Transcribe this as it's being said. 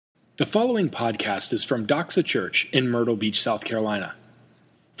The following podcast is from Doxa Church in Myrtle Beach, South Carolina.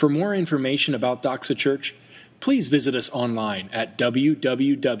 For more information about Doxa Church, please visit us online at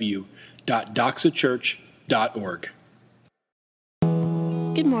www.doxachurch.org.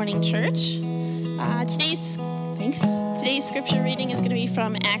 Good morning, church. Today's scripture reading is going to be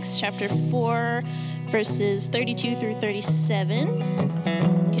from Acts chapter 4, verses 32 through 37. You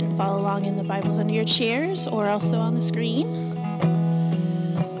can follow along in the Bibles under your chairs or also on the screen.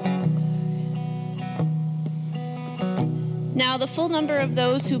 Now the full number of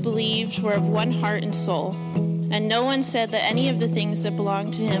those who believed were of one heart and soul, and no one said that any of the things that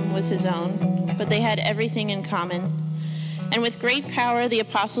belonged to him was his own, but they had everything in common. And with great power the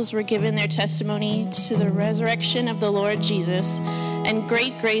apostles were given their testimony to the resurrection of the Lord Jesus, and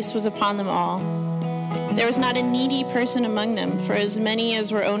great grace was upon them all. There was not a needy person among them, for as many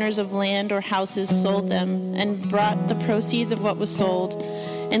as were owners of land or houses sold them, and brought the proceeds of what was sold,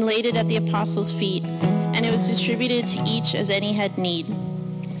 and laid it at the apostles' feet, and it was distributed to each as any had need.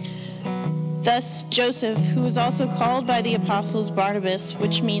 Thus Joseph, who was also called by the apostles Barnabas,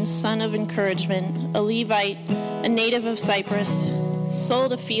 which means son of encouragement, a Levite, a native of Cyprus,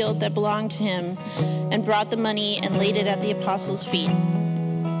 sold a field that belonged to him, and brought the money and laid it at the apostles' feet.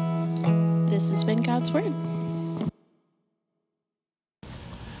 This has been God's word.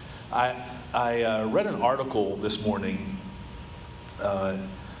 I read an article this morning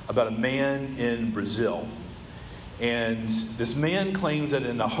about a man in Brazil. And this man claims that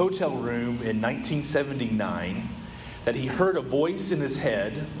in a hotel room in 1979 that he heard a voice in his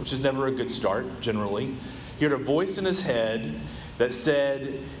head, which is never a good start generally. He heard a voice in his head that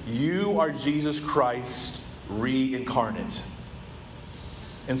said, "You are Jesus Christ reincarnate."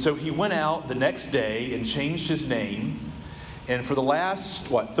 And so he went out the next day and changed his name. And for the last,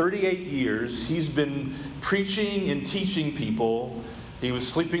 38 years, he's been preaching and teaching people. He was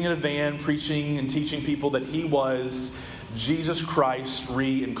sleeping in a van, preaching and teaching people that he was Jesus Christ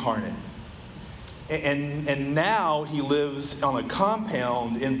reincarnate. And now he lives on a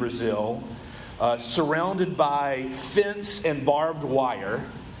compound in Brazil, surrounded by fence and barbed wire,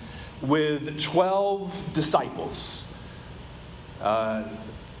 with 12 disciples.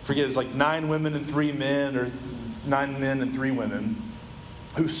 Forget, it's like 9 women and 3 men, or 9 men and 3 women,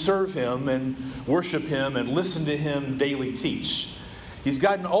 who serve him and worship him and listen to him daily teach. He's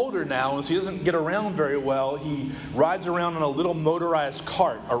gotten older now, and so he doesn't get around very well. He rides around in a little motorized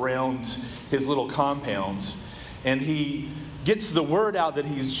cart around his little compound. And he gets the word out that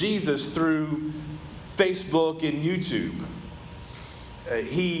he's Jesus through Facebook and YouTube.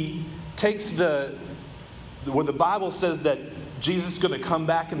 He takes where the Bible says that Jesus is going to come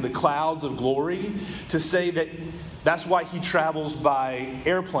back in the clouds of glory, to say that that's why he travels by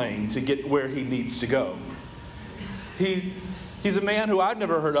airplane to get where he needs to go. He's a man who I've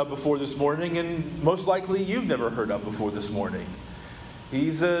never heard of before this morning, and most likely you've never heard of before this morning.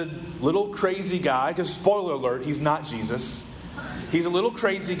 He's a little crazy guy, because spoiler alert, he's not Jesus. He's a little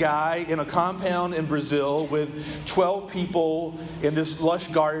crazy guy in a compound in Brazil with 12 people in this lush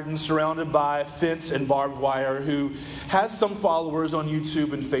garden surrounded by fence and barbed wire, who has some followers on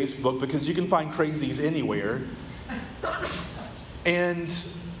YouTube and Facebook, because you can find crazies anywhere. And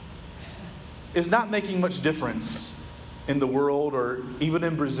is not making much difference in the world, or even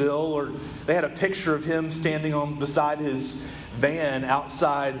in Brazil. Or they had a picture of him standing beside his van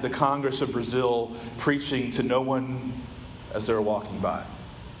outside the Congress of Brazil, preaching to no one as they were walking by.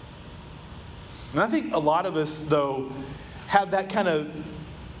 And I think a lot of us, though, have that kind of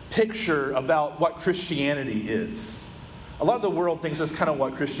picture about what Christianity is. A lot of the world thinks that's kind of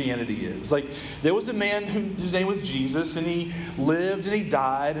what Christianity is. Like, there was a man whose name was Jesus, and he lived and he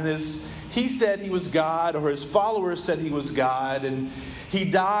died, and he said he was God, or his followers said he was God, and he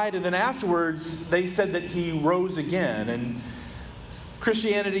died, and then afterwards they said that he rose again. And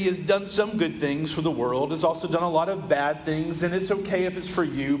Christianity has done some good things for the world. It's also done a lot of bad things, and it's okay if it's for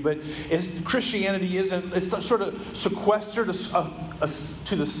you, but Christianity isn't. It's sort of sequestered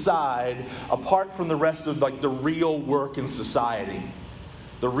to the side, apart from the rest of like the real work in society,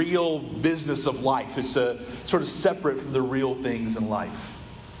 the real business of life. It's sort of separate from the real things in life.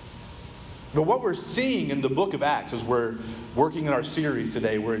 But what we're seeing in the book of Acts, as we're working in our series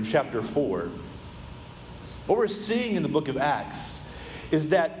today, we're in chapter 4. What we're seeing in the book of Acts is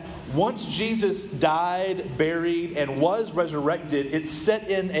that once Jesus died, buried, and was resurrected, it set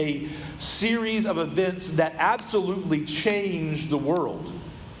in a series of events that absolutely changed the world.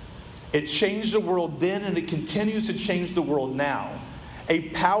 It changed the world then, and it continues to change the world now. A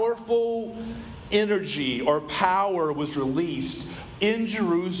powerful energy or power was released in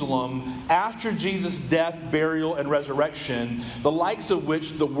Jerusalem after Jesus' death, burial, and resurrection, the likes of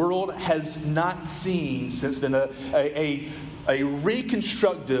which the world has not seen since then, a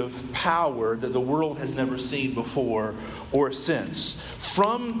reconstructive power that the world has never seen before or since.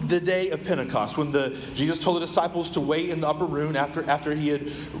 From the day of Pentecost, when Jesus told the disciples to wait in the upper room after he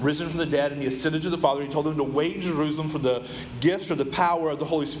had risen from the dead and he ascended to the Father, he told them to wait in Jerusalem for the gift or the power of the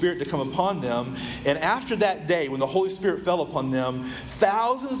Holy Spirit to come upon them. And after that day, when the Holy Spirit fell upon them,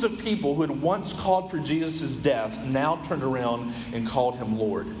 thousands of people who had once called for Jesus' death now turned around and called him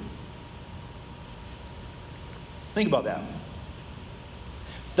Lord. Think about that.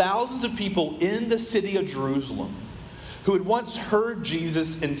 Thousands of people in the city of Jerusalem who had once heard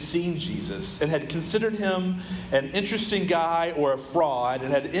Jesus and seen Jesus and had considered him an interesting guy or a fraud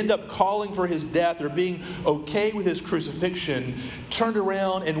and had ended up calling for his death or being okay with his crucifixion, turned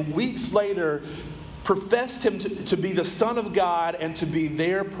around and weeks later professed him to be the Son of God and to be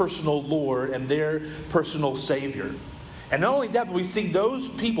their personal Lord and their personal Savior. And not only that, but we see those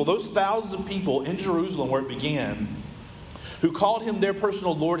people, those thousands of people in Jerusalem where it began, who called him their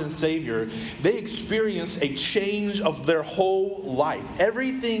personal Lord and Savior, they experienced a change of their whole life.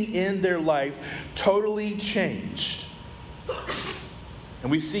 Everything in their life totally changed. And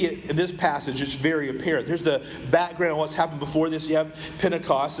we see it in this passage. It's very apparent. There's the background on what's happened before this. You have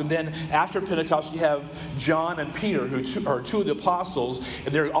Pentecost. And then after Pentecost, you have John and Peter, who are two of the apostles. And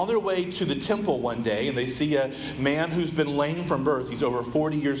they're on their way to the temple one day. And they see a man who's been lame from birth. He's over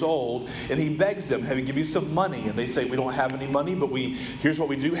 40 years old. And he begs them, "Have you give you some money?" And they say, "We don't have any money, but here's what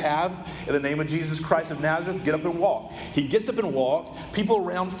we do have. In the name of Jesus Christ of Nazareth, get up and walk." He gets up and walks. People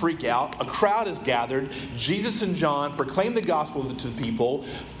around freak out. A crowd is gathered. Jesus and John proclaim the gospel to the people.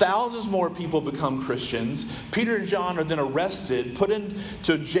 Thousands more people become Christians. Peter and John are then arrested, put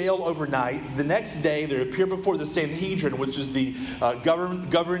into jail overnight. The next day, they appear before the Sanhedrin, which is the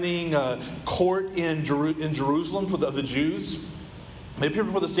governing court in Jerusalem of the Jews. They appear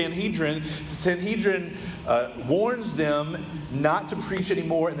before the Sanhedrin. The Sanhedrin warns them not to preach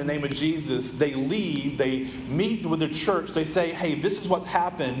anymore in the name of Jesus. They leave. They meet with the church. They say, "Hey, this is what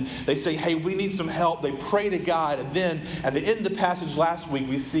happened." They say, "Hey, we need some help." They pray to God. And then at the end of the passage last week,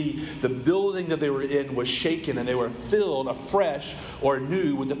 we see the building that they were in was shaken and they were filled afresh or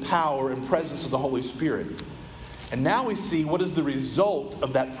anew with the power and presence of the Holy Spirit. And now we see what is the result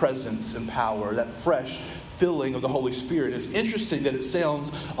of that presence and power, that fresh filling of the Holy Spirit. It's interesting that it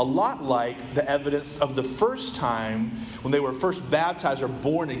sounds a lot like the evidence of the first time when they were first baptized or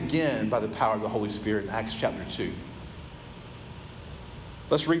born again by the power of the Holy Spirit in Acts chapter 2.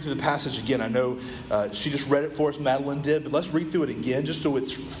 Let's read through the passage again. I know she just read it for us, Madeline did, but let's read through it again just so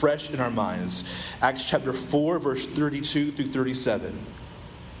it's fresh in our minds. Acts chapter 4, verse 32 through 37.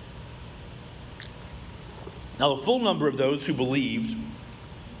 Now the full number of those who believed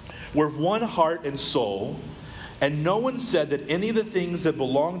were of one heart and soul, and no one said that any of the things that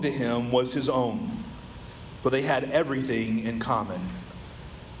belonged to him was his own, but they had everything in common.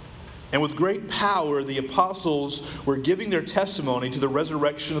 And with great power the apostles were giving their testimony to the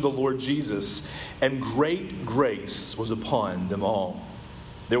resurrection of the Lord Jesus, and great grace was upon them all.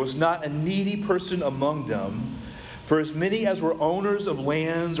 There was not a needy person among them, for as many as were owners of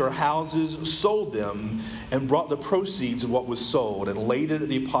lands or houses sold them and brought the proceeds of what was sold and laid it at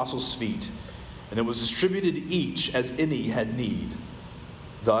the apostles' feet. And it was distributed to each as any had need.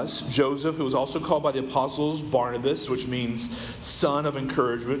 Thus, Joseph, who was also called by the apostles Barnabas, which means son of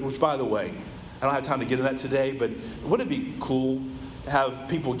encouragement, which, by the way, I don't have time to get into that today, but wouldn't it be cool to have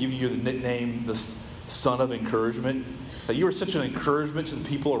people give you the nickname, the son of encouragement? That you were such an encouragement to the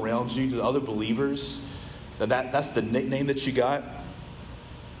people around you, to the other believers. That's the nickname that you got.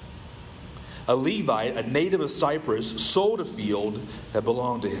 A Levite, a native of Cyprus, sold a field that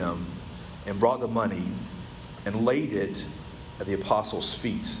belonged to him and brought the money and laid it at the apostles'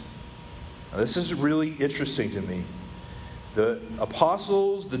 feet. Now, this is really interesting to me. The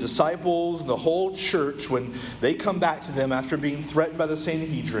apostles, the disciples, the whole church, when they come back to them after being threatened by the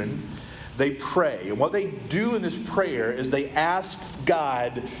Sanhedrin, they pray. And what they do in this prayer is they ask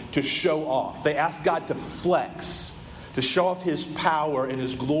God to show off. They ask God to flex, to show off his power and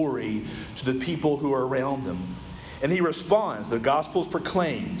his glory to the people who are around them. And he responds. The gospel is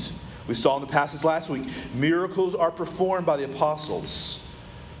proclaimed. We saw in the passage last week, miracles are performed by the apostles.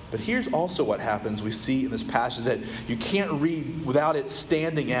 But here's also what happens. We see in this passage that you can't read without it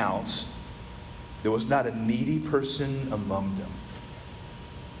standing out. There was not a needy person among them.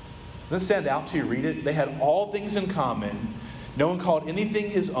 Doesn't stand out till you read it? They had all things in common. No one called anything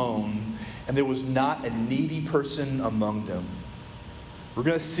his own. And there was not a needy person among them. We're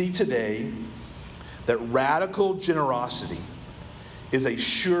going to see today that radical generosity is a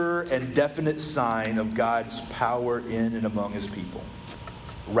sure and definite sign of God's power in and among his people.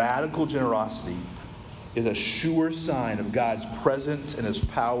 Radical generosity is a sure sign of God's presence and his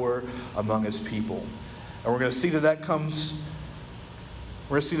power among his people. And we're going to see that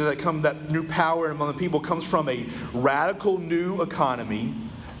that new power among the people comes from a radical new economy.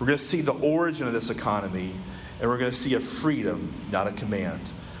 We're going to see the origin of this economy, and we're going to see a freedom, not a command.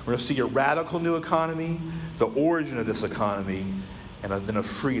 We're going to see a radical new economy, the origin of this economy, and then a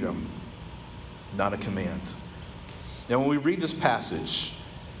freedom, not a command. Now, when we read this passage,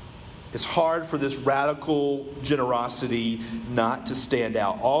 it's hard for this radical generosity not to stand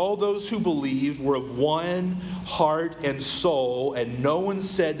out. All those who believed were of one heart and soul, and no one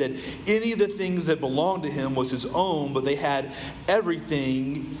said that any of the things that belonged to him was his own, but they had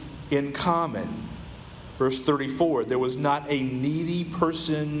everything in common. Verse 34, there was not a needy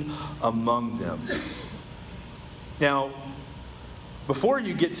person among them. Now, before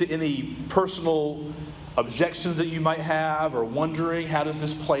you get to any personal objections that you might have, or wondering how does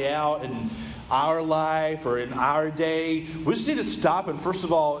this play out in our life or in our day, we just need to stop and first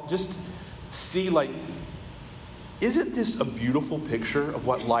of all just see, isn't this a beautiful picture of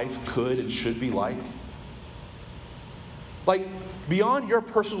what life could and should be like? Beyond your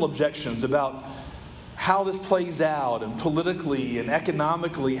personal objections about how this plays out and politically and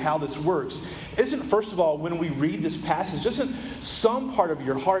economically how this works, isn't, first of all, when we read this passage, doesn't some part of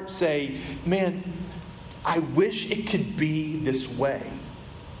your heart say, man, I wish it could be this way?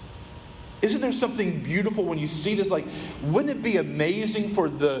 Isn't there something beautiful when you see this? Wouldn't it be amazing for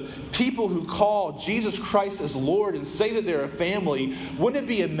the people who call Jesus Christ as Lord and say that they're a family? Wouldn't it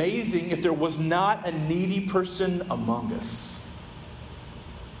be amazing if there was not a needy person among us?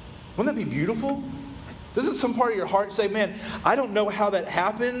 Wouldn't that be beautiful? Doesn't some part of your heart say, man, I don't know how that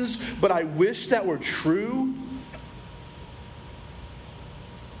happens, but I wish that were true?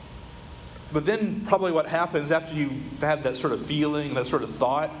 But then probably what happens after you have that sort of feeling, that sort of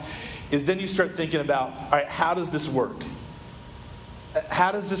thought, is then you start thinking about, all right, how does this work?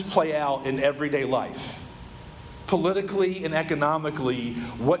 How does this play out in everyday life? Politically and economically,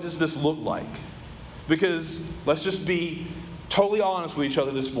 what does this look like? Because let's just be totally honest with each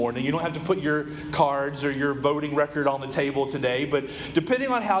other this morning. You don't have to put your cards or your voting record on the table today, but depending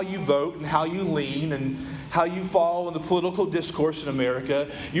on how you vote and how you lean and how you fall in the political discourse in America,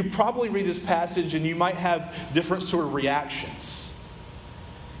 you probably read this passage and you might have different sort of reactions.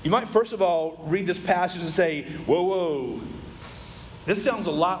 You might first of all read this passage and say, whoa, this sounds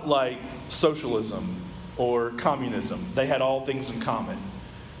a lot like socialism or communism. They had all things in common.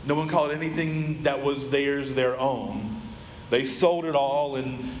 No one called anything that was theirs their own. They sold it all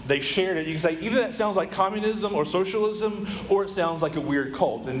and they shared it. You can say either that sounds like communism or socialism, or it sounds like a weird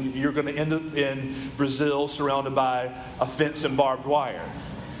cult. And you're going to end up in Brazil surrounded by a fence and barbed wire.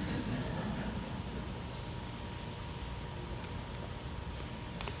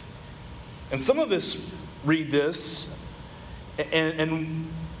 And some of us read this and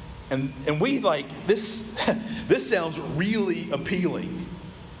we this. This sounds really appealing.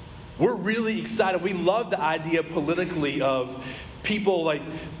 We're really excited. We love the idea politically of people like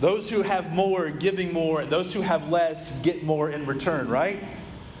those who have more giving more, and those who have less get more in return, right?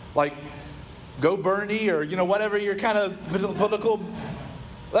 Go Bernie, or whatever your kind of political.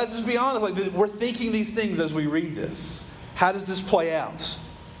 Let's just be honest. We're thinking these things as we read this. How does this play out?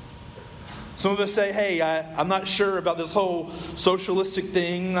 Some of us say, hey, I'm not sure about this whole socialistic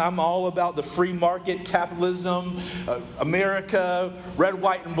thing. I'm all about the free market, capitalism, America, red,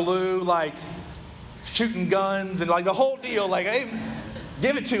 white, and blue, shooting guns and the whole deal. Hey,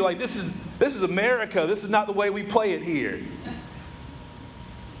 give it to this is America. This is not the way we play it here.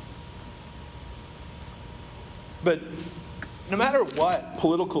 But no matter what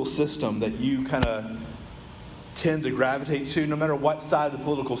political system that you kind of tend to gravitate to, no matter what side of the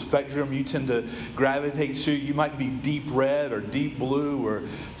political spectrum you tend to gravitate to, you might be deep red or deep blue or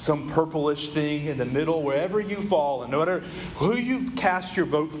some purplish thing in the middle, wherever you fall, and no matter who you've cast your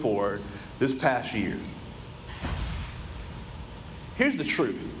vote for this past year. Here's the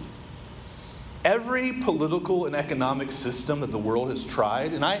truth. Every political and economic system that the world has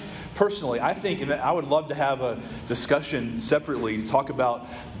tried, and I think, and I would love to have a discussion separately to talk about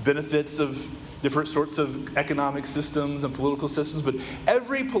benefits of different sorts of economic systems and political systems, but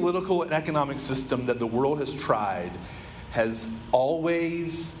every political and economic system that the world has tried has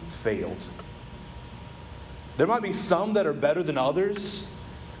always failed. There might be some that are better than others,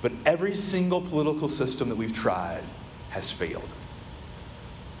 but every single political system that we've tried has failed.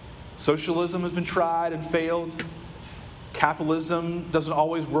 Socialism has been tried and failed. Capitalism doesn't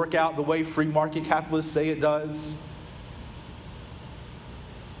always work out the way free market capitalists say it does.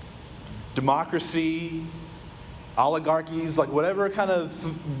 democracy, oligarchies, like whatever kind of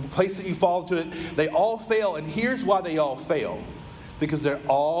place that you fall to it, they all fail. And here's why they all fail. Because they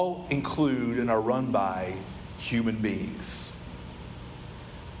all include and are run by human beings.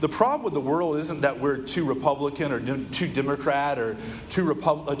 The problem with the world isn't that we're too Republican or too Democrat or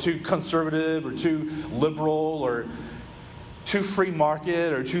too conservative or too liberal or too free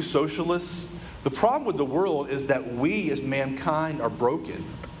market or too socialist. The problem with the world is that we as mankind are broken.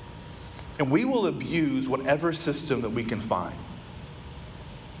 And we will abuse whatever system that we can find.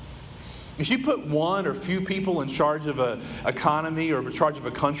 If you put one or few people in charge of an economy or in charge of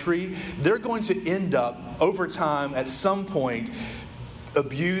a country, they're going to end up, over time, at some point,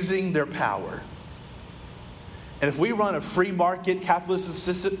 abusing their power. And if we run a free market capitalistic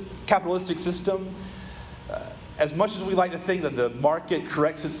system, as much as we like to think that the market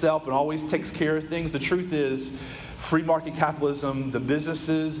corrects itself and always takes care of things, the truth is, free market capitalism, the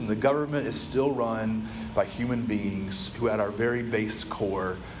businesses and the government is still run by human beings who at our very base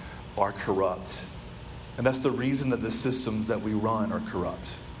core are corrupt. And that's the reason that the systems that we run are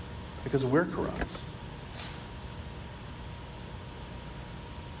corrupt. Because we're corrupt.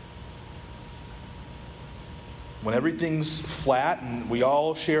 When everything's flat and we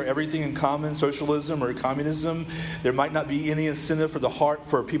all share everything in common, socialism or communism, there might not be any incentive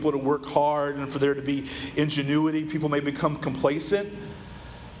for people to work hard and for there to be ingenuity. People may become complacent.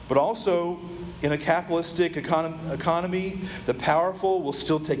 But also, in a capitalistic economy, the powerful will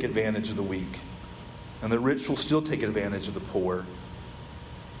still take advantage of the weak. And the rich will still take advantage of the poor.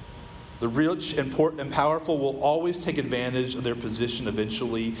 The rich and powerful will always take advantage of their position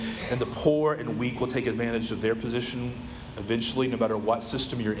eventually, and the poor and weak will take advantage of their position eventually, no matter what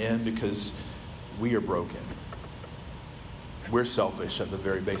system you're in, because we are broken. We're selfish at the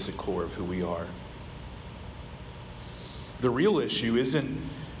very basic core of who we are. The real issue isn't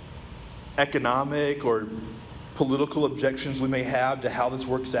economic or political objections we may have to how this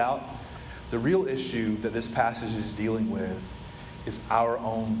works out. The real issue that this passage is dealing with is our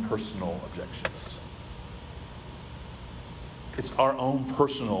own personal objections. It's our own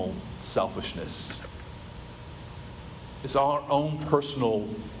personal selfishness. It's our own personal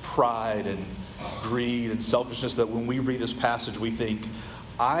pride and greed and selfishness that when we read this passage, we think,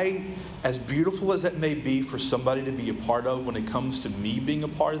 as beautiful as that may be for somebody to be a part of, when it comes to me being a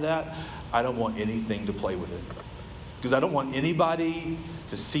part of that, I don't want anything to play with it. Because I don't want anybody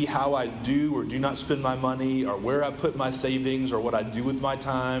to see how I do or do not spend my money or where I put my savings or what I do with my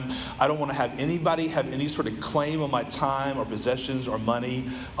time. I don't want to have anybody have any sort of claim on my time or possessions or money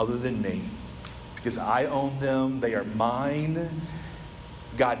other than me. Because I own them. They are mine.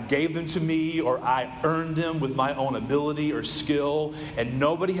 God gave them to me, or I earned them with my own ability or skill. And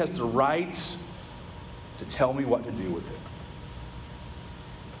nobody has the right to tell me what to do with it.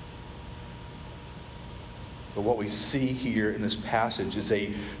 But what we see here in this passage is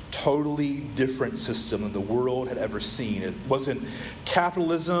a totally different system than the world had ever seen. It wasn't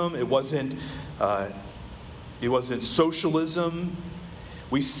capitalism. It wasn't socialism.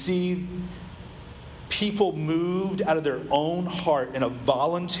 We see people moved out of their own heart in a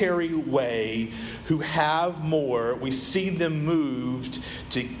voluntary way who have more. We see them moved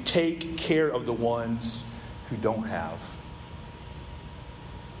to take care of the ones who don't have.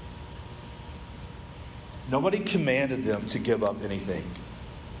 Nobody commanded them to give up anything.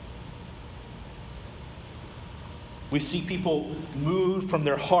 We see people move from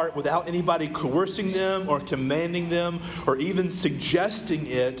their heart without anybody coercing them or commanding them or even suggesting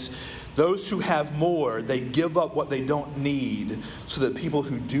it. Those who have more, they give up what they don't need so that people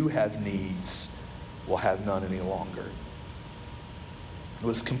who do have needs will have none any longer. It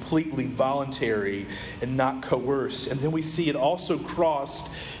was completely voluntary and not coerced. And then we see it also crossed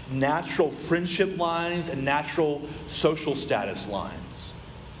natural friendship lines and natural social status lines.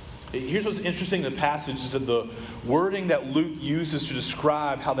 Here's what's interesting in the passage is that the wording that Luke uses to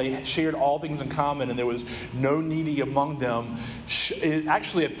describe how they shared all things in common and there was no needy among them is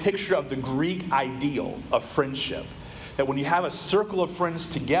actually a picture of the Greek ideal of friendship. That when you have a circle of friends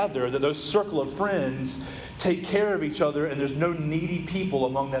together, that those circle of friends take care of each other and there's no needy people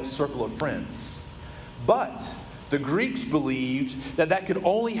among that circle of friends. But the Greeks believed that could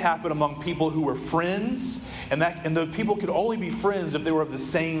only happen among people who were friends, and the people could only be friends if they were of the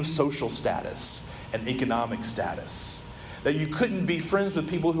same social status and economic status. That you couldn't be friends with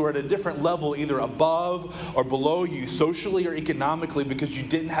people who are at a different level, either above or below you, socially or economically, because you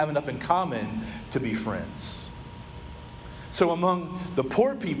didn't have enough in common to be friends. So among the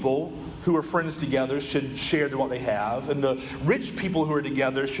poor people who are friends together should share what they have, and the rich people who are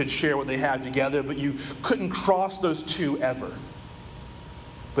together should share what they have together, but you couldn't cross those two ever.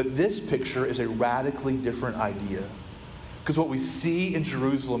 But this picture is a radically different idea. Because what we see in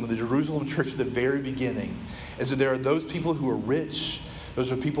Jerusalem, in the Jerusalem church at the very beginning, is that there are those people who are rich,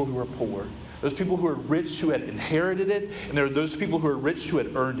 those are people who are poor. Those people who are rich who had inherited it, and there are those people who are rich who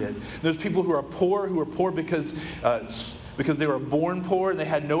had earned it. And there's people who are poor because they were born poor and they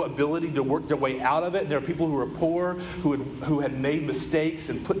had no ability to work their way out of it. And there are people who are poor who had made mistakes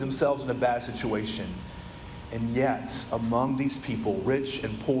and put themselves in a bad situation. And yet, among these people, rich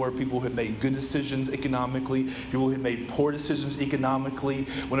and poor, people who had made good decisions economically, people who had made poor decisions economically,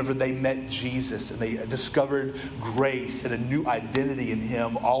 whenever they met Jesus and they discovered grace and a new identity in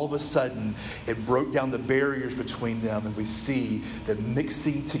Him, all of a sudden, it broke down the barriers between them. And we see them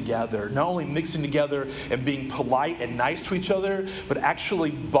mixing together, not only mixing together and being polite and nice to each other, but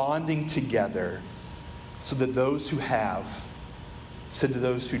actually bonding together so that those who have said to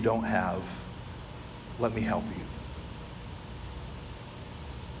those who don't have, let me help you.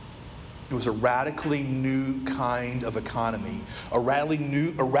 It was a radically new kind of economy, a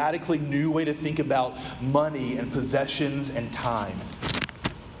radically new way to think about money and possessions and time.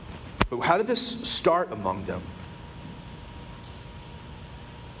 But how did this start among them?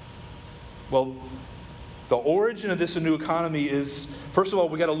 Well, the origin of this new economy is, first of all,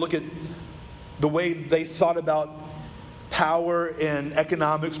 we got to look at the way they thought about power and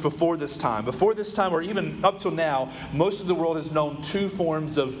economics before this time. Before this time, or even up till now, most of the world has known two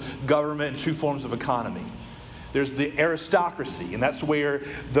forms of government and two forms of economy. There's the aristocracy, and that's where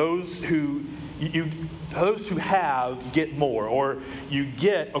those who have get more, or you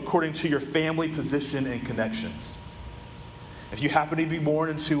get according to your family position and connections. If you happen to be born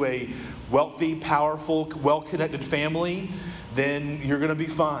into a wealthy, powerful, well-connected family, then you're going to be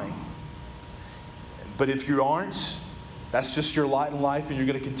fine. But if you aren't, that's just your lot in life, and you're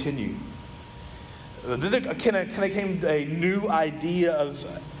going to continue. Then there came a new idea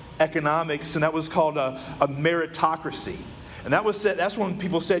of economics, and that was called a meritocracy. And that's when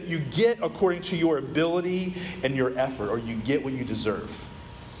people said you get according to your ability and your effort, or you get what you deserve.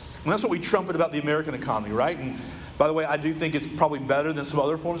 And that's what we trumpet about the American economy, right? And by the way, I do think it's probably better than some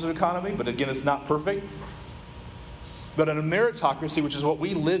other forms of economy, but again, it's not perfect. But in a meritocracy, which is what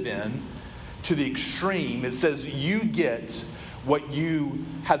we live in, to the extreme, it says you get what you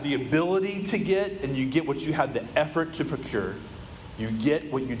have the ability to get, and you get what you have the effort to procure. You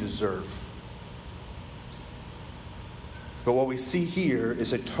get what you deserve. But what we see here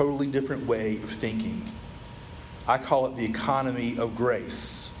is a totally different way of thinking. I call it the economy of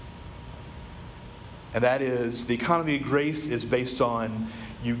grace. And that is, the economy of grace is based on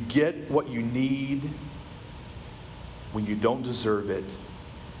you get what you need when you don't deserve it,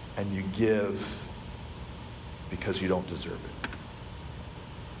 and you give because you don't deserve it.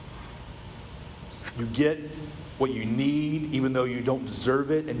 You get what you need even though you don't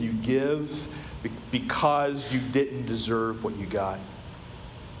deserve it, and you give because you didn't deserve what you got.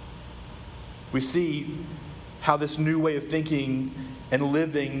 We see how this new way of thinking and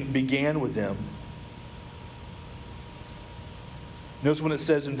living began with them. Notice when it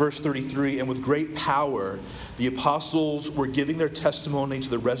says in verse 33, and with great power, the apostles were giving their testimony to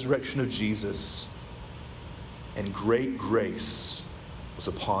the resurrection of Jesus, and great grace was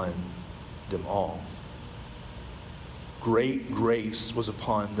upon them all. Great grace was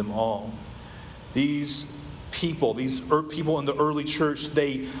upon them all. These people in the early church,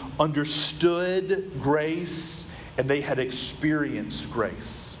 they understood grace and they had experienced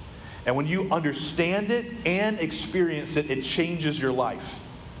grace. And when you understand it and experience it, it changes your life.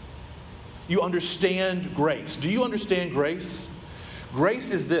 You understand grace. Do you understand grace? Grace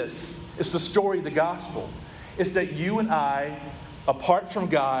is this. It's the story of the gospel. It's that you and I, apart from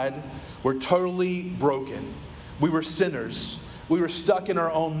God, were totally broken. We were sinners. We were stuck in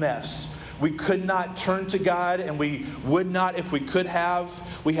our own mess. We could not turn to God, and we would not if we could have.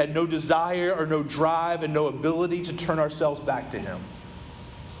 We had no desire or no drive and no ability to turn ourselves back to Him.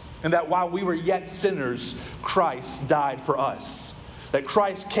 And that while we were yet sinners, Christ died for us. That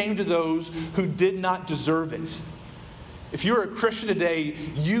Christ came to those who did not deserve it. If you're a Christian today,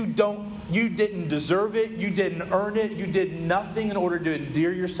 you didn't deserve it, you didn't earn it, you did nothing in order to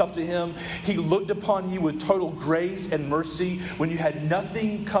endear yourself to Him. He looked upon you with total grace and mercy when you had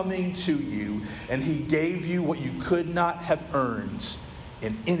nothing coming to you, and He gave you what you could not have earned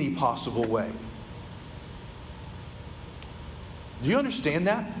in any possible way. Do you understand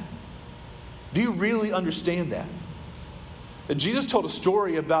that? Do you really understand that? Jesus told a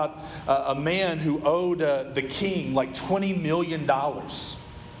story about a man who owed the king like $20 million.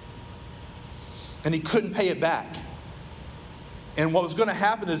 And he couldn't pay it back. And what was going to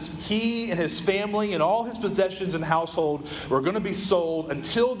happen is he and his family and all his possessions and household were going to be sold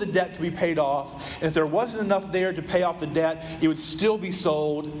until the debt could be paid off. And if there wasn't enough there to pay off the debt, it would still be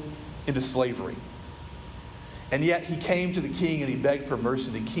sold into slavery. And yet he came to the king and he begged for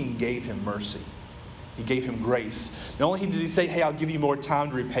mercy. The king gave him mercy. He gave him grace. Not only did he say, hey, I'll give you more time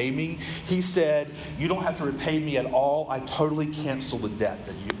to repay me, he said, you don't have to repay me at all. I totally cancel the debt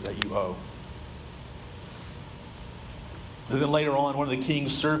that you owe. And then later on, one of the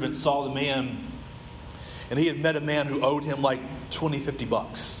king's servants saw the man, and he had met a man who owed him like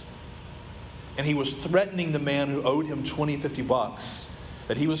 $20-$50. And he was threatening the man who owed him $20-$50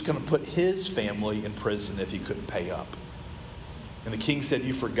 that he was going to put his family in prison if he couldn't pay up. And the king said,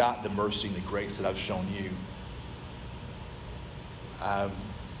 you forgot the mercy and the grace that I've shown you. I'm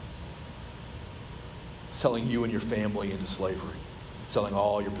selling you and your family into slavery, selling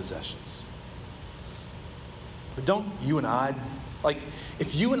all your possessions. But don't you and I,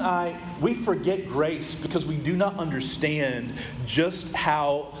 if you and I, we forget grace because we do not understand just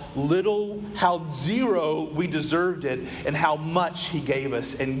how little, how zero we deserved it, and how much he gave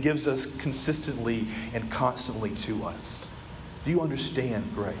us and gives us consistently and constantly to us. Do you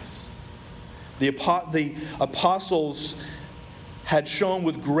understand grace? The apostles had shown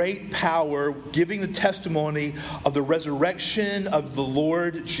with great power, giving the testimony of the resurrection of the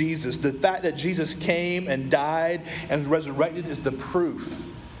Lord Jesus. The fact that Jesus came and died and was resurrected is the proof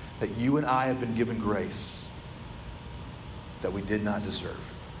that you and I have been given grace that we did not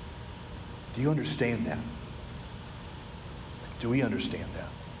deserve. Do you understand that? Do we understand that?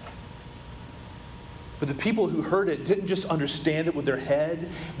 But the people who heard it didn't just understand it with their head.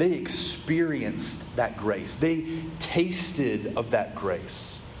 They experienced that grace. They tasted of that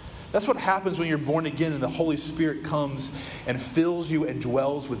grace. That's what happens when you're born again and the Holy Spirit comes and fills you and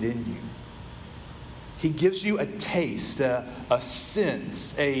dwells within you. He gives you a taste, a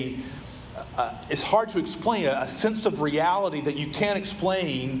sense, it's hard to explain, a sense of reality that you can't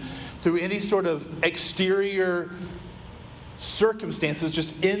explain through any sort of exterior circumstances.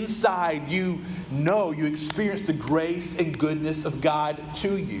 Just inside, you experience the grace and goodness of God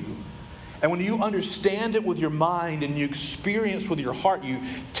to you. And when you understand it with your mind and you experience with your heart, you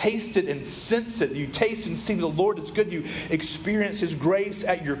taste it and sense it. You taste and see the Lord is good. You experience His grace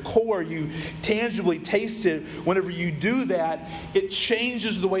at your core. You tangibly taste it. Whenever you do that, it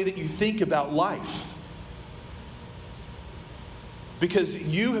changes the way that you think about life. Because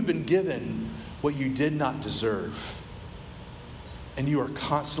you have been given what you did not deserve. And you are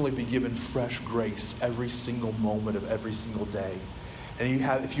constantly being given fresh grace every single moment of every single day. And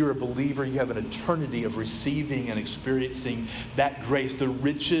if you're a believer, you have an eternity of receiving and experiencing that grace, the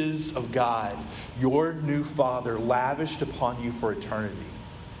riches of God, your new Father, lavished upon you for eternity.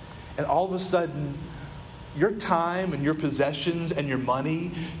 And all of a sudden, your time and your possessions and your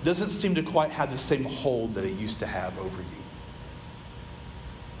money doesn't seem to quite have the same hold that it used to have over you.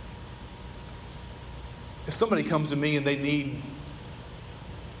 If somebody comes to me and they need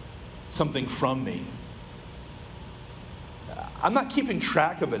something from me, I'm not keeping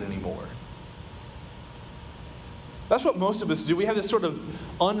track of it anymore. That's what most of us do. We have this sort of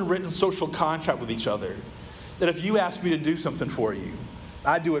unwritten social contract with each other that if you ask me to do something for you,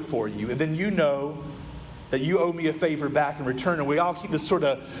 I do it for you. And then you know that you owe me a favor back in return. And we all keep this sort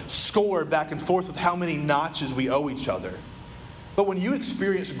of score back and forth with how many notches we owe each other. But when you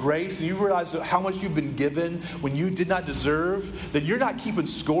experience grace and you realize how much you've been given when you did not deserve, then you're not keeping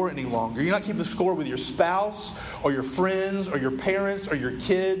score any longer. You're not keeping score with your spouse or your friends or your parents or your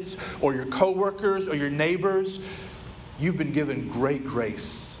kids or your coworkers or your neighbors. You've been given great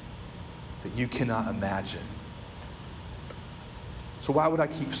grace that you cannot imagine. So why would I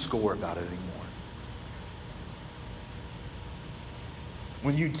keep score about it anymore?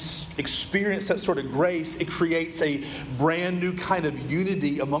 When you experience that sort of grace, it creates a brand new kind of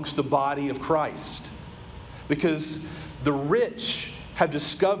unity amongst the body of Christ. Because the rich have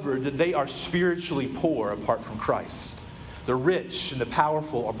discovered that they are spiritually poor apart from Christ. The rich and the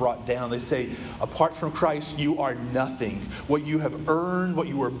powerful are brought down. They say, apart from Christ, you are nothing. What you have earned, what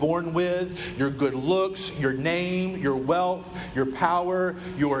you were born with, your good looks, your name, your wealth, your power,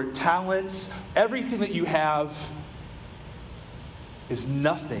 your talents, everything that you have is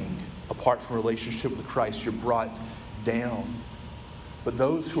nothing apart from relationship with Christ. You're brought down. But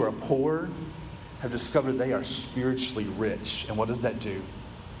those who are poor have discovered they are spiritually rich. And what does that do?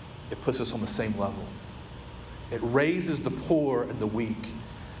 It puts us on the same level. It raises the poor and the weak,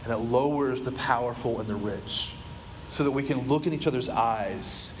 and it lowers the powerful and the rich, so that we can look in each other's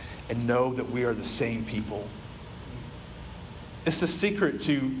eyes and know that we are the same people. It's the secret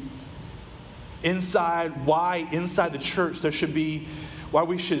to why inside the church why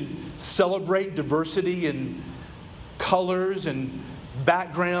we should celebrate diversity in colors and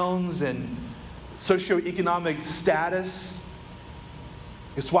backgrounds and socioeconomic status.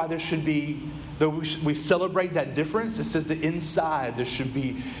 It's why there should be, though we celebrate that difference, it says that inside it should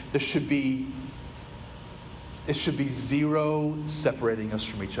be zero separating us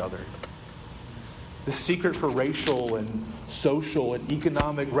from each other. The secret for racial and social and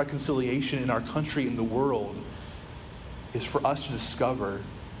economic reconciliation in our country and the world is for us to discover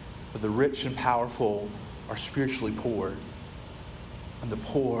that the rich and powerful are spiritually poor and the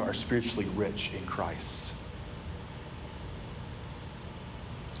poor are spiritually rich in Christ.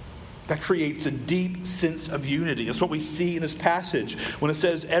 That creates a deep sense of unity. That's what we see in this passage when it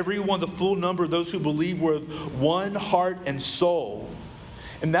says, everyone, the full number of those who believe were of one heart and soul.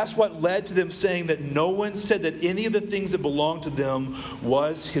 And that's what led to them saying that no one said that any of the things that belonged to them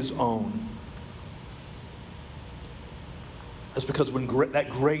was his own. That's because when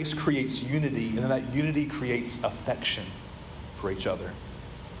that grace creates unity, and then that unity creates affection for each other.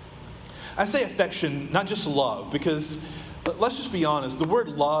 I say affection, not just love, because let's just be honest, the word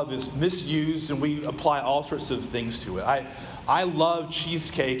love is misused and we apply all sorts of things to it. I love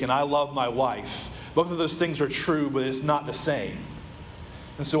cheesecake and I love my wife. Both of those things are true, but it's not the same.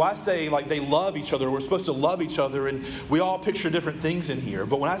 And so I say, like, they love each other. We're supposed to love each other, and we all picture different things in here.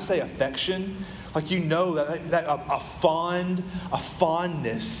 But when I say affection, like, you know that a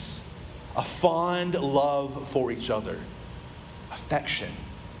fondness, a fond love for each other. Affection.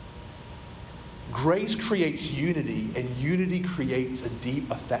 Grace creates unity, and unity creates a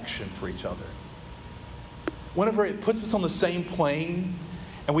deep affection for each other. Whenever it puts us on the same plane,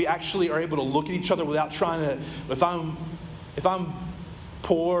 and we actually are able to look at each other without trying to, if I'm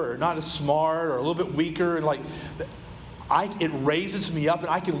poor or not as smart or a little bit weaker, and it raises me up and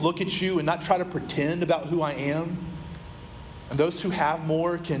I can look at you and not try to pretend about who I am. And those who have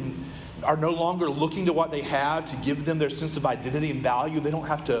more are no longer looking to what they have to give them their sense of identity and value. They don't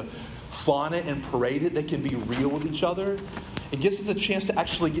have to flaunt it and parade it. They can be real with each other. It gives us a chance to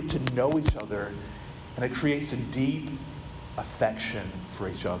actually get to know each other, and it creates a deep affection for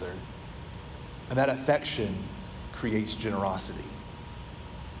each other. And that affection creates generosity.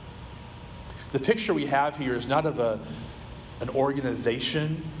 The picture we have here is not of an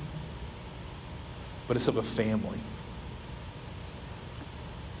organization, but it's of a family.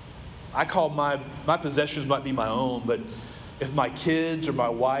 I call my possessions might be my own, but if my kids or my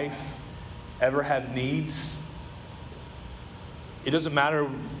wife ever have needs, it doesn't matter,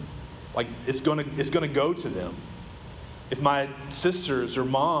 it's gonna go to them. If my sisters or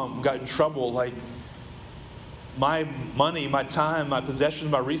mom got in trouble, my money, my time, my possessions,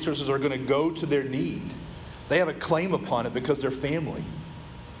 my resources are going to go to their need. They have a claim upon it because they're family.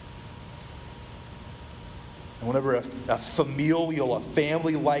 And whenever a familial, a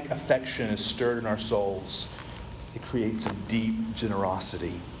family-like affection is stirred in our souls, it creates a deep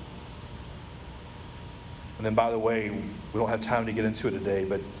generosity. And then, by the way, we don't have time to get into it today,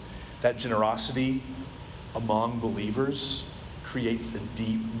 but that generosity among believers creates a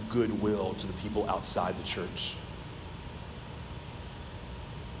deep goodwill to the people outside the church.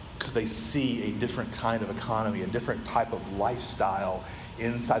 Because they see a different kind of economy, a different type of lifestyle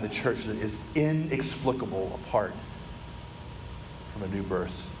inside the church that is inexplicable apart from a new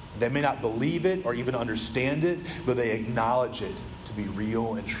birth. They may not believe it or even understand it, but they acknowledge it to be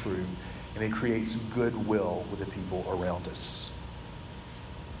real and true. And it creates goodwill with the people around us.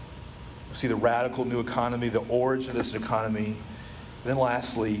 We see the radical new economy, the origin of this economy. And then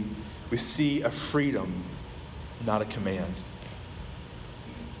lastly, we see a freedom, not a command.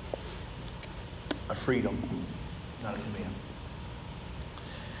 A freedom, not a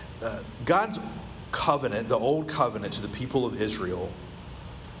command. God's covenant, the old covenant to the people of Israel,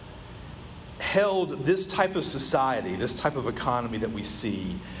 held this type of society, this type of economy that we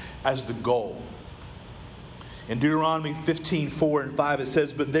see as the goal. In Deuteronomy 15:4-5, it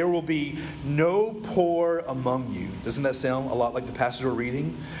says, "But there will be no poor among you." Doesn't that sound a lot like the passage we're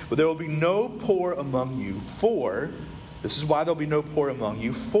reading? "But there will be no poor among you, for," this is why there'll be no poor among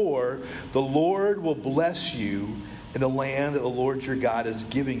you, "for the Lord will bless you in the land that the Lord your God is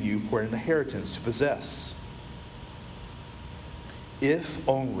giving you for an inheritance to possess. If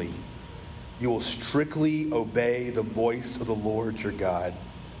only you will strictly obey the voice of the Lord your God,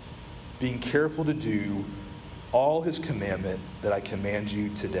 being careful to do all his commandment that I command you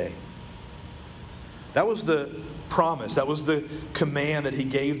today." That was the promise. That was the command that he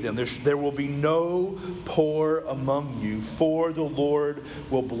gave them. There will be no poor among you, for the Lord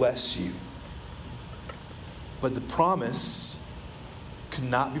will bless you. But the promise could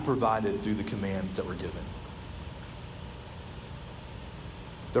not be provided through the commands that were given.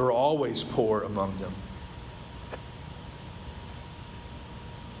 There were always poor among them.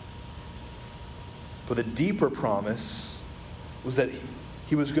 But the deeper promise was that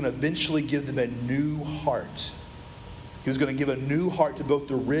he was going to eventually give them a new heart. He was going to give a new heart to both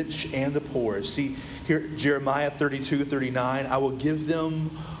the rich and the poor. See, here, Jeremiah 32:39, I will give them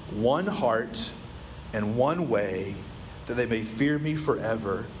one heart and one way, that they may fear me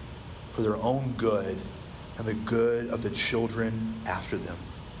forever for their own good and the good of the children after them.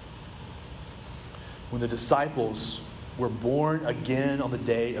 When the disciples were born again on the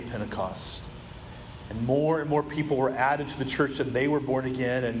day of Pentecost, and more people were added to the church, and they were born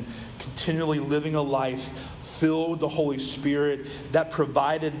again and continually living a life filled with the Holy Spirit, that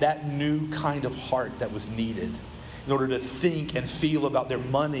provided that new kind of heart that was needed in order to think and feel about their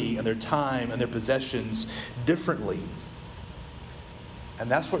money and their time and their possessions differently. And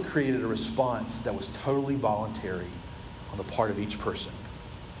that's what created a response that was totally voluntary on the part of each person.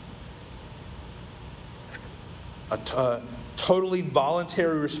 A totally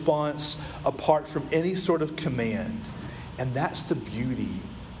voluntary response apart from any sort of command. And that's the beauty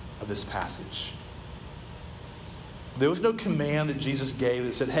of this passage. There was no command that Jesus gave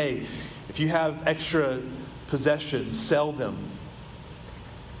that said, hey, if you have extra possessions, sell them,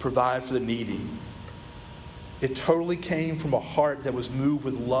 provide for the needy. It totally came from a heart that was moved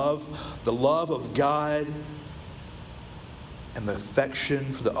with love, the love of God, and the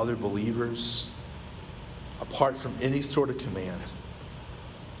affection for the other believers, apart from any sort of command.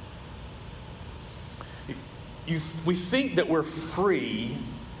 We think that we're free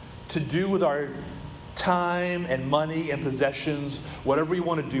to do with our time and money and possessions whatever we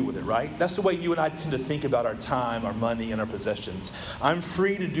want to do with it, right? That's the way you and I tend to think about our time, our money, and our possessions. I'm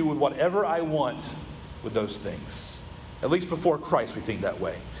free to do with whatever I want with those things. At least before Christ, we think that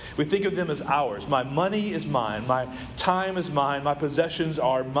way. We think of them as ours. My money is mine. My time is mine. My possessions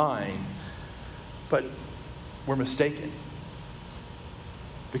are mine. But we're mistaken.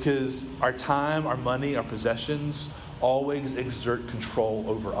 Because our time, our money, our possessions always exert control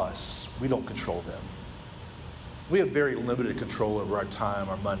over us. We don't control them. We have very limited control over our time,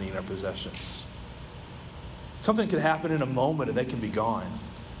 our money, and our possessions. Something can happen in a moment and they can be gone.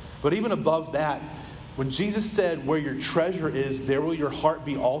 But even above that, when Jesus said, where your treasure is, there will your heart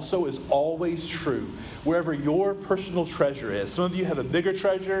be also, is always true. Wherever your personal treasure is. Some of you have a bigger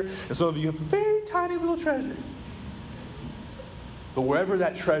treasure, and some of you have a very tiny little treasure. But wherever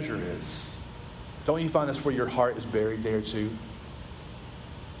that treasure is, don't you find that's where your heart is buried there too?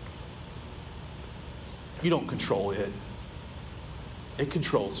 You don't control it. It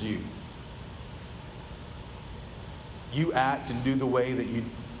controls you. You act and do the way that you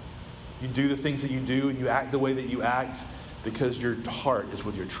do the things that you do, and you act the way that you act because your heart is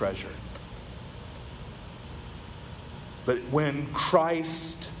with your treasure. But when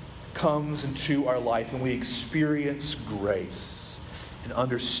Christ comes into our life and we experience grace and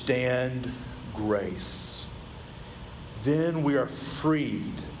understand grace, then we are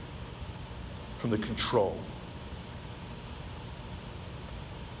freed from the control.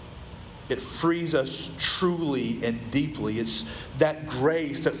 It frees us truly and deeply. It's that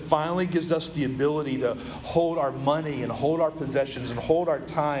grace that finally gives us the ability to hold our money and hold our possessions and hold our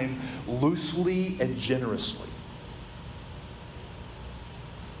time loosely and generously.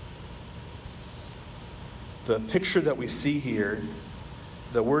 The picture that we see here,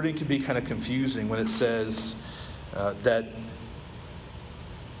 the wording can be kind of confusing when it says that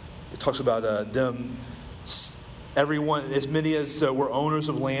it talks about them, everyone, as many as were owners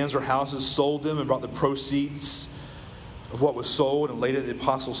of lands or houses, sold them and brought the proceeds of what was sold and laid it at the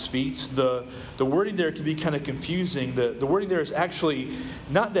apostles' feet. The wording there can be kind of confusing. The wording there is actually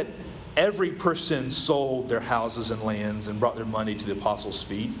not that every person sold their houses and lands and brought their money to the apostles'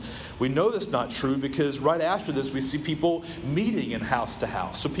 feet. We know that's not true because right after this we see people meeting in house to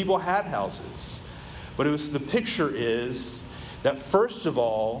house. So people had houses. But the picture is that first of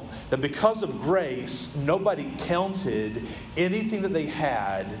all, that because of grace, nobody counted anything that they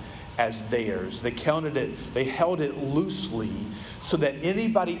had as theirs. They counted it, they held it loosely so that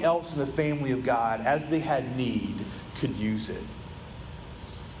anybody else in the family of God, as they had need, could use it.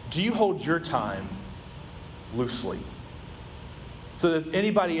 Do you hold your time loosely? So that if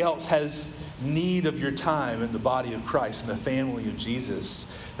anybody else has need of your time in the body of Christ, in the family of Jesus,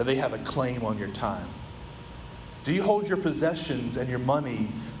 that they have a claim on your time? Do you hold your possessions and your money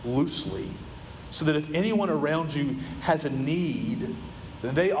loosely so that if anyone around you has a need,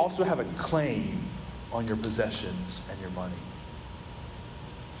 then they also have a claim on your possessions and your money?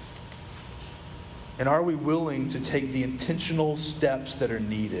 And are we willing to take the intentional steps that are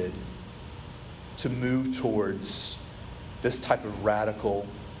needed to move towards this type of radical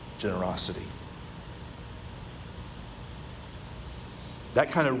generosity?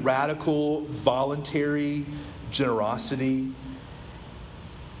 That kind of radical, voluntary generosity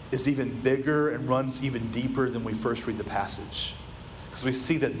is even bigger and runs even deeper than we first read the passage. Because we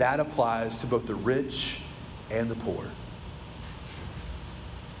see that applies to both the rich and the poor.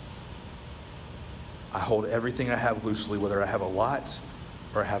 I hold everything I have loosely, whether I have a lot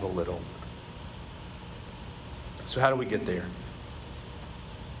or I have a little. So how do we get there?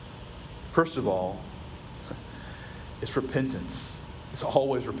 First of all, it's repentance. It's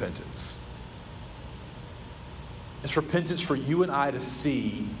always repentance. It's repentance for you and I to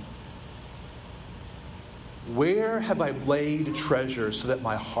see, where have I laid treasure so that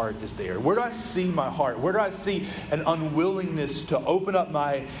my heart is there? Where do I see my heart? Where do I see an unwillingness to open up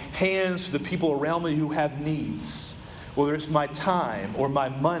my hands to the people around me who have needs? Whether it's my time or my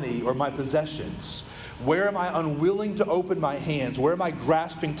money or my possessions. Where am I unwilling to open my hands? Where am I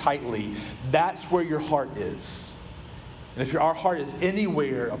grasping tightly? That's where your heart is. And if our heart is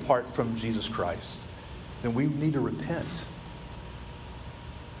anywhere apart from Jesus Christ, then we need to repent.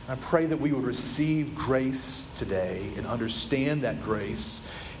 I pray that we would receive grace today and understand that grace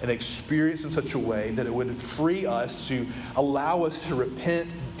and experience in such a way that it would free us to allow us to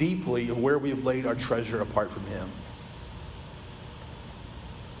repent deeply of where we have laid our treasure apart from Him.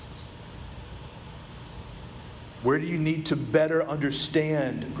 Where do you need to better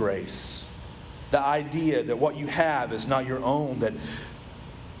understand grace? The idea that what you have is not your own, that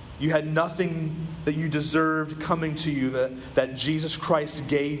you had nothing that you deserved coming to you, that Jesus Christ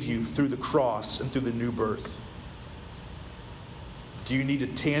gave you through the cross and through the new birth. Do you need to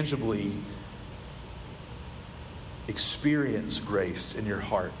tangibly experience grace in your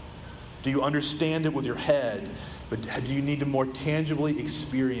heart? Do you understand it with your head, but do you need to more tangibly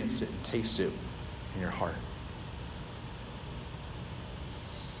experience it and taste it in your heart?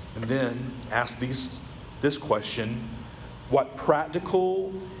 And then ask this question: what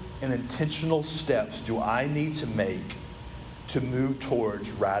practical and intentional steps do I need to make to move towards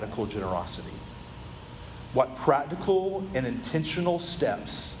radical generosity? What practical and intentional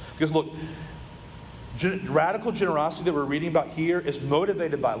steps? Because look, radical generosity that we're reading about here is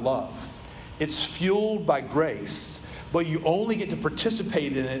motivated by love. It's fueled by grace, but you only get to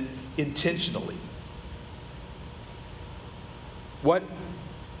participate in it intentionally. What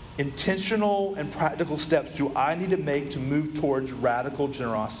intentional and practical steps do I need to make to move towards radical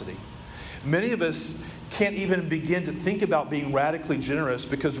generosity? Many of us can't even begin to think about being radically generous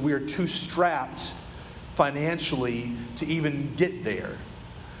because we are too strapped financially to even get there.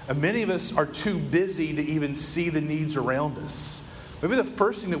 And many of us are too busy to even see the needs around us. Maybe the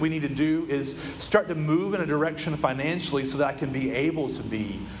first thing that we need to do is start to move in a direction financially so that I can be able to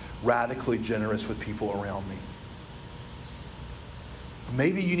be radically generous with people around me.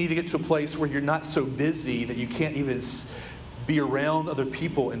 Maybe you need to get to a place where you're not so busy that you can't even be around other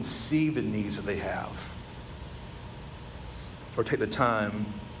people and see the needs that they have, or take the time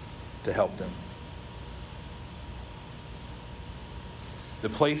to help them. The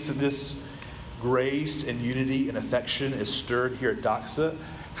place that this grace and unity and affection is stirred here at Doxa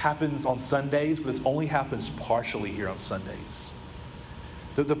happens on Sundays, but it only happens partially here on Sundays.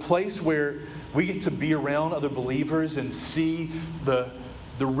 The place where we get to be around other believers and see the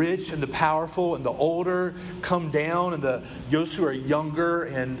rich and the powerful and the older come down, and those who are younger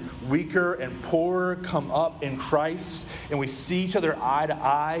and weaker and poorer come up in Christ, and we see each other eye to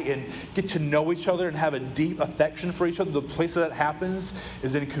eye and get to know each other and have a deep affection for each other. The place that happens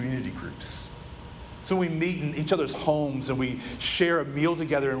is in community groups. So we meet in each other's homes and we share a meal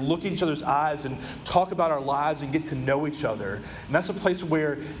together and look in each other's eyes and talk about our lives and get to know each other. And that's a place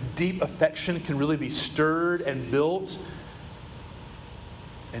where deep affection can really be stirred and built,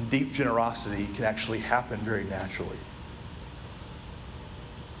 and deep generosity can actually happen very naturally.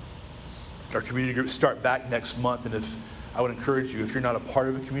 Our community groups start back next month, and I would encourage you, if you're not a part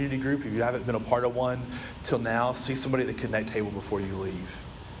of a community group, if you haven't been a part of one till now, see somebody at the Connect table before you leave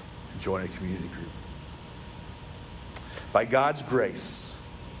and join a community group. By God's grace,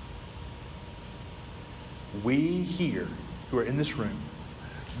 we here who are in this room,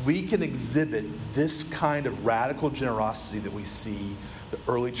 we can exhibit this kind of radical generosity that we see the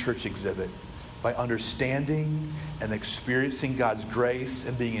early church exhibit by understanding and experiencing God's grace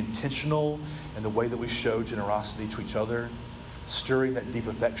and being intentional in the way that we show generosity to each other, stirring that deep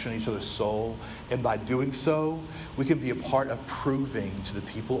affection in each other's soul. And by doing so, we can be a part of proving to the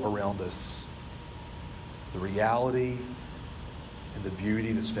people around us the reality and the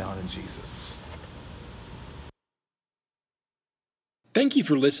beauty that's found in Jesus. Thank you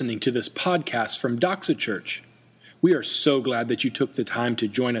for listening to this podcast from Doxa Church. We are so glad that you took the time to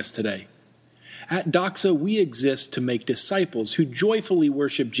join us today. At Doxa, we exist to make disciples who joyfully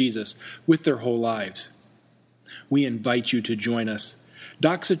worship Jesus with their whole lives. We invite you to join us.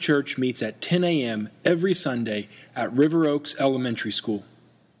 Doxa Church meets at 10 a.m. every Sunday at River Oaks Elementary School.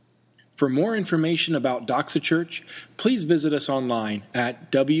 For more information about Doxa Church, please visit us online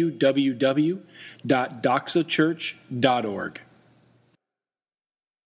at www.doxachurch.org.